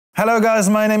Hello guys,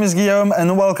 my name is Guillaume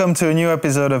and welcome to a new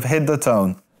episode of Hit the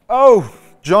Tone. Oh,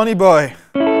 Johnny boy.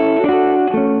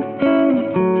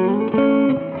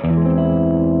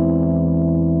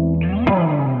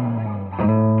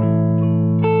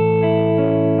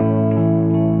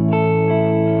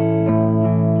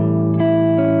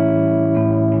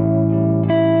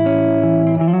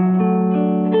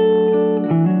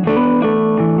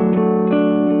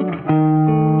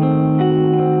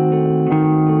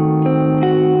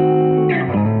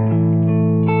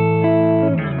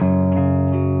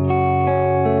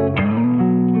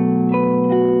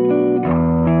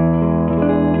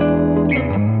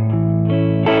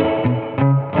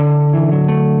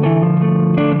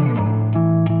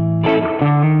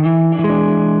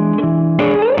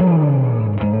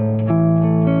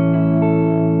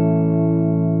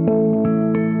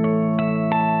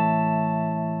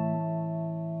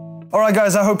 Alright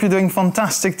guys, I hope you're doing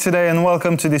fantastic today and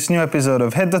welcome to this new episode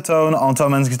of Hit the Tone on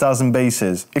Thommann's Guitars and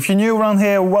Basses. If you're new around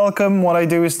here, welcome. What I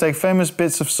do is take famous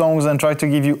bits of songs and try to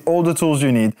give you all the tools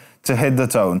you need to hit the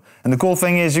tone. And the cool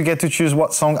thing is you get to choose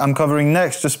what song I'm covering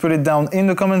next. Just put it down in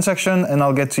the comment section and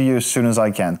I'll get to you as soon as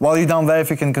I can. While you're down there, if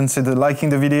you can consider liking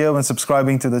the video and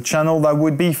subscribing to the channel, that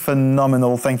would be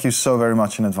phenomenal. Thank you so very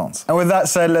much in advance. And with that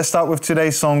said, let's start with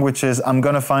today's song, which is I'm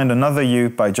Gonna Find Another You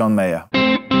by John Mayer.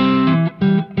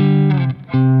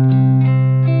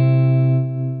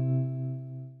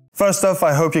 First off,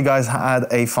 I hope you guys had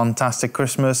a fantastic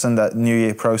Christmas and that New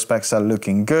Year prospects are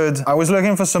looking good. I was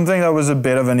looking for something that was a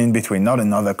bit of an in-between, not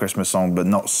another Christmas song, but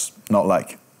not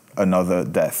like another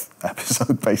death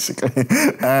episode, basically.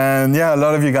 And yeah, a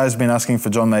lot of you guys have been asking for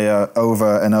John Mayer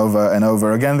over and over and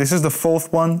over again. This is the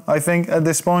fourth one, I think, at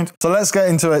this point. So let's get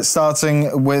into it,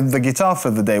 starting with the guitar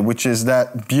for the day, which is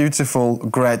that beautiful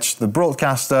Gretsch, the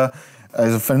Broadcaster.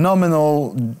 It's a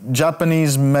phenomenal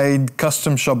Japanese-made,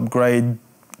 custom shop grade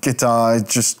guitar.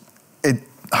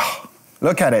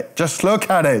 Look at it, just look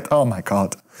at it. Oh my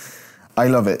God, I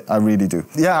love it, I really do.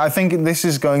 Yeah, I think this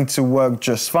is going to work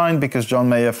just fine because John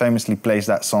Mayer famously plays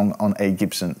that song on a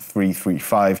Gibson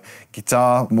 335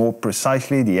 guitar, more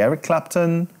precisely the Eric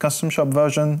Clapton custom shop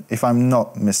version, if I'm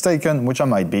not mistaken, which I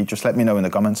might be, just let me know in the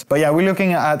comments. But yeah, we're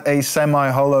looking at a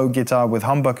semi-hollow guitar with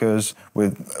humbuckers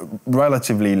with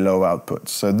relatively low outputs,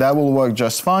 so that will work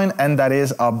just fine, and that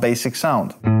is our basic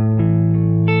sound.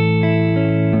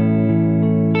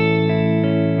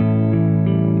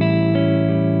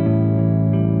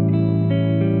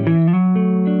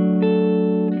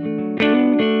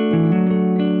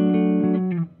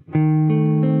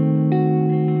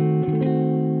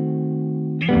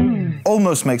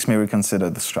 Almost makes me reconsider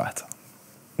the Strat.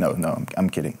 No, I'm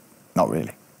kidding. Not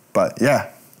really. But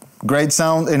yeah, great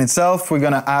sound in itself. We're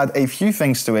gonna add a few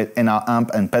things to it in our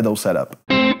amp and pedal setup.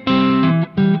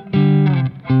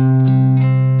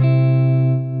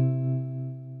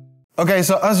 Okay,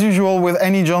 so as usual with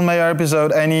any John Mayer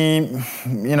episode, any,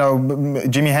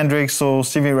 Jimi Hendrix or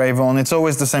Stevie Ray Vaughan, it's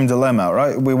always the same dilemma,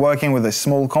 right? We're working with a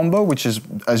small combo, which is,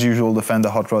 as usual, the Fender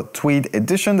Hot Rod Tweed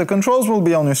Edition. The controls will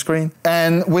be on your screen.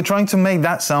 And we're trying to make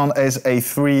that sound as a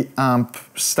 3-amp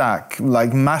stack,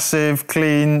 like massive,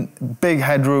 clean, big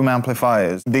headroom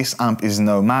amplifiers. This amp is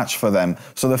no match for them.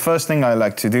 So the first thing I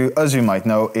like to do, as you might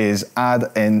know, is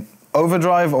add an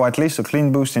overdrive, or at least a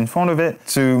clean boost in front of it,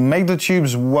 to make the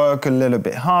tubes work a little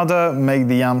bit harder, make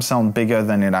the amp sound bigger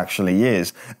than it actually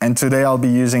is. And today I'll be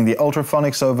using the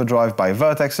Ultraphonics Overdrive by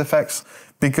Vertex Effects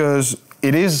because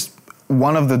it is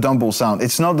one of the Dumble sound.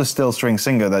 It's not the steel string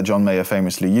singer that John Mayer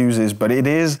famously uses, but it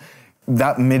is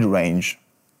that mid-range.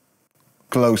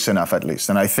 Close enough at least,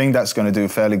 and I think that's going to do a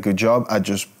fairly good job at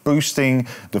just boosting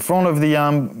the front of the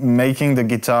amp, making the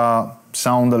guitar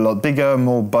sound a lot bigger,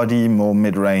 more body, more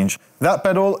mid-range. That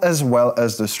pedal as well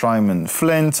as the Strymon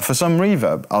Flint. For some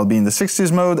reverb, I'll be in the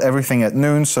 60s mode, everything at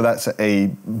noon, so that's a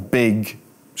big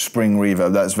spring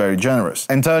reverb, that's very generous.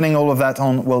 And turning all of that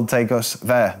on will take us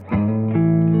there.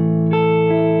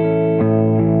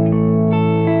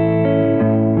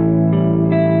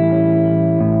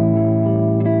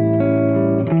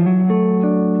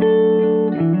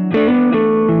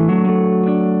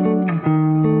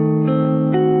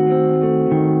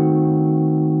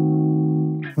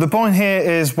 The point here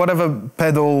is whatever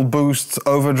pedal, boost,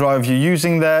 overdrive you're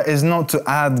using there is not to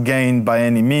add gain by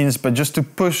any means, but just to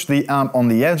push the amp on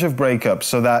the edge of breakup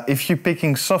so that if you're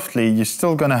picking softly, you're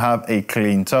still gonna have a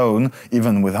clean tone,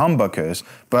 even with humbuckers.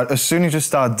 But as soon as you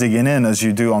start digging in, as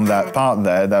you do on that part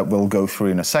there, that we'll go through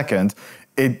in a second,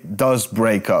 it does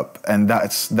break up, and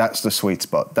that's the sweet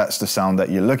spot. That's the sound that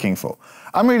you're looking for.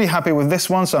 I'm really happy with this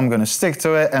one, so I'm going to stick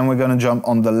to it, and we're going to jump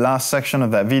on the last section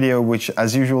of that video, which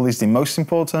as usual is the most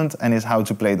important and is how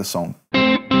to play the song.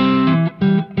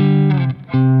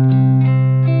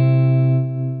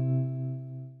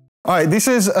 All right, this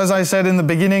is, as I said in the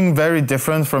beginning, very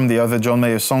different from the other John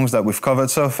Mayer songs that we've covered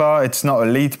so far. It's not a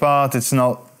lead part, it's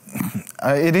not...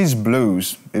 it is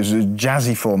blues. It's a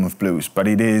jazzy form of blues, but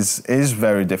it is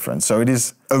very different. So it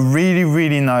is a really,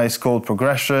 really nice chord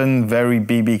progression, very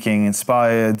B.B. King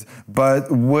inspired,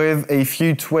 but with a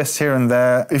few twists here and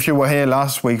there. If you were here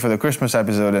last week for the Christmas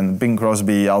episode and Bing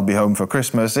Crosby, I'll Be Home for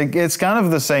Christmas, it's kind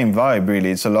of the same vibe,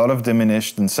 really. It's a lot of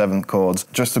diminished and seventh chords,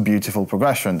 just a beautiful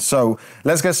progression. So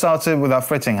let's get started with our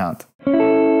fretting hand.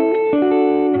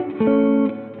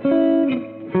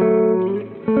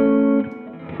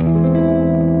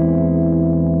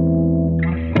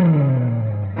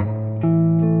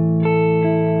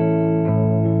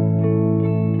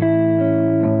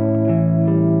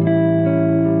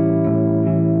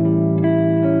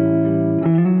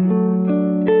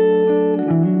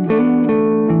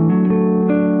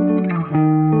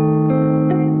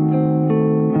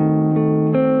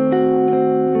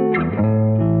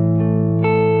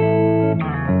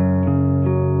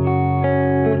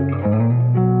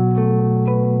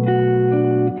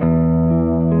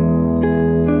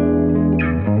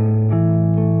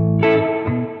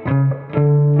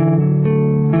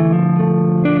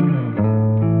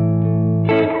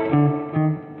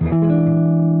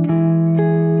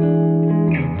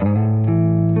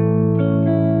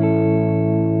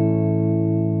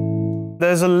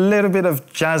 There's a little bit of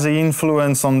jazzy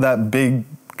influence on that big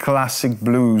classic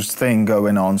blues thing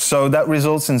going on. So that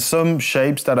results in some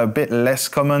shapes that are a bit less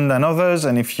common than others.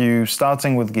 And if you're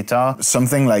starting with guitar,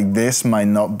 something like this might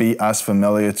not be as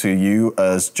familiar to you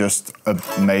as just a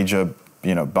major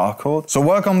bar chord. So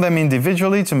work on them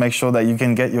individually to make sure that you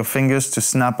can get your fingers to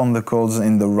snap on the chords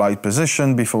in the right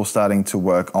position before starting to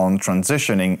work on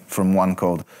transitioning from one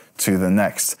chord to the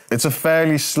next. It's a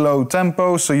fairly slow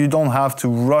tempo, so you don't have to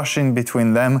rush in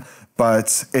between them,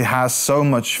 but it has so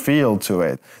much feel to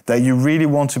it that you really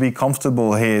want to be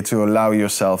comfortable here to allow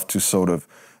yourself to sort of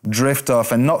drift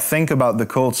off and not think about the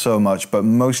chords so much, but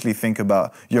mostly think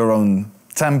about your own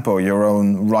tempo, your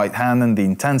own right hand and the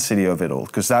intensity of it all,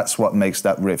 because that's what makes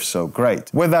that riff so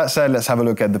great. With that said, let's have a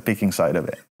look at the picking side of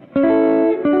it.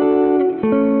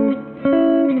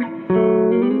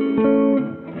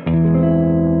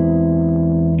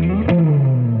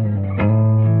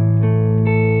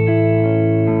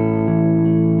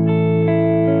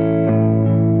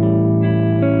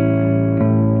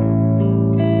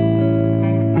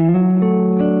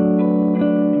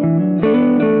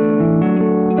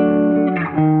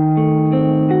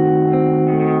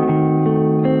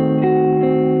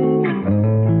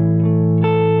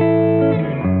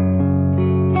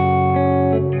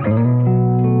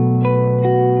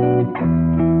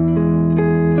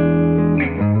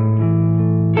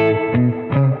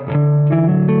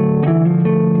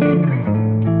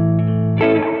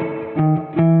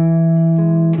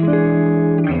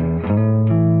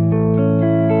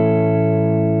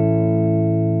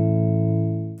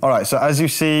 Alright, so as you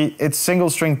see, it's single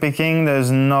string picking. There's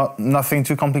nothing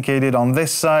too complicated on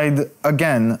this side.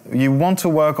 Again, you want to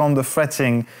work on the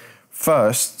fretting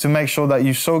first to make sure that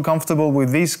you're so comfortable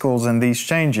with these chords and these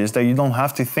changes that you don't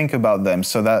have to think about them,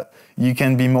 so that you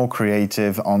can be more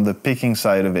creative on the picking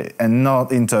side of it, and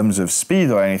not in terms of speed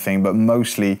or anything, but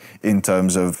mostly in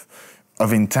terms of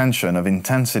intention, of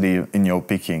intensity in your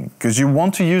picking. Because you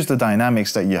want to use the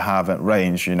dynamics that you have at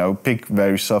range, pick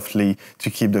very softly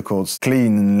to keep the chords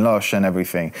clean and lush and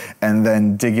everything, and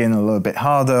then dig in a little bit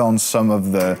harder on some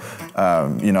of the,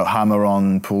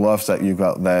 hammer-on pull-offs that you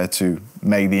got there to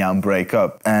make the amp break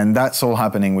up. And that's all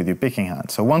happening with your picking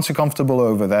hand. So once you're comfortable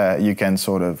over there, you can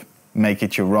sort of make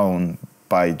it your own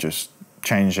by just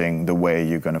changing the way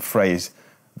you're going to phrase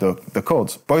the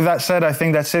chords. But with that said, I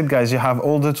think that's it, guys. You have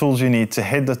all the tools you need to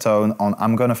hit the tone on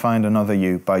I'm Gonna Find Another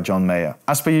You by John Mayer.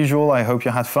 As per usual, I hope you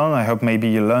had fun. I hope maybe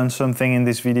you learned something in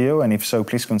this video, and if so,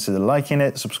 please consider liking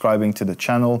it, subscribing to the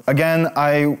channel. Again,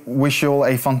 I wish you all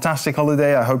a fantastic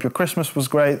holiday. I hope your Christmas was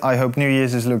great. I hope New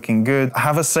Year's is looking good.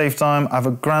 Have a safe time, have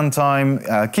a grand time,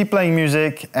 keep playing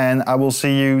music, and I will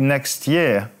see you next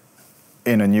year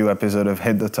in a new episode of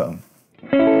Hit the Tone.